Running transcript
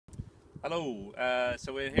Hello,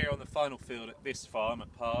 so we're here on the final field at this farm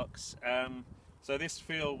at Parks. So this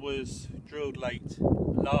field was drilled late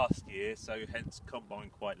last year, so hence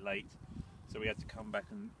combine quite late. So we had to come back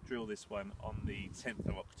and drill this one on the 10th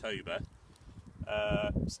of October.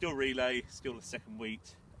 Still relay, still the second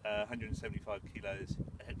wheat, 175 kilos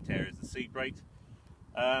a hectare is the seed rate.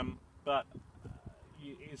 But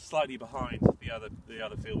it's slightly behind the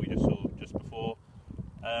other field we just saw just before.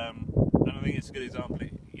 And I think it's a good example.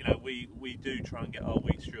 You know, we do try and get our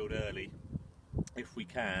wheats drilled early if we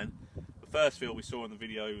can. The first field we saw in the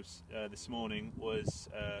videos this morning was,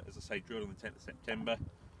 as I say, drilled on the 10th of September.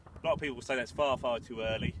 A lot of people say that's far too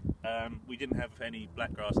early. We didn't have any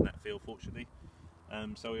black grass in that field, fortunately,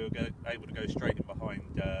 so we were able to go straight in behind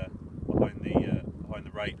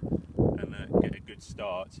the rape and get a good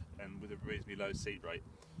start, and with a reasonably low seed rate.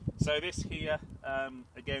 So this here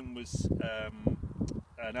again was.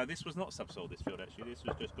 No, this was not subsoil, this field actually. This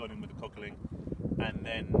was just gone in with the cockling, and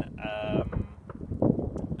then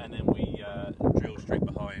we drilled straight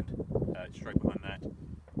behind that.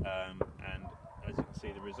 And as you can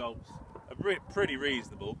see, the results are pretty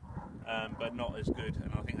reasonable, but not as good.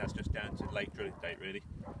 And I think that's just down to late drilling date, really.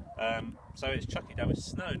 So it's chucking down with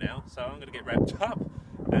snow now, so I'm going to get wrapped up,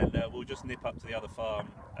 and we'll just nip up to the other farm,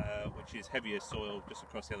 which is heavier soil, just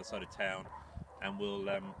across the other side of town. And we'll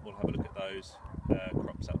have a look at those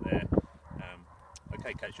crops up there.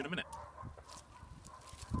 Okay, catch you in a minute.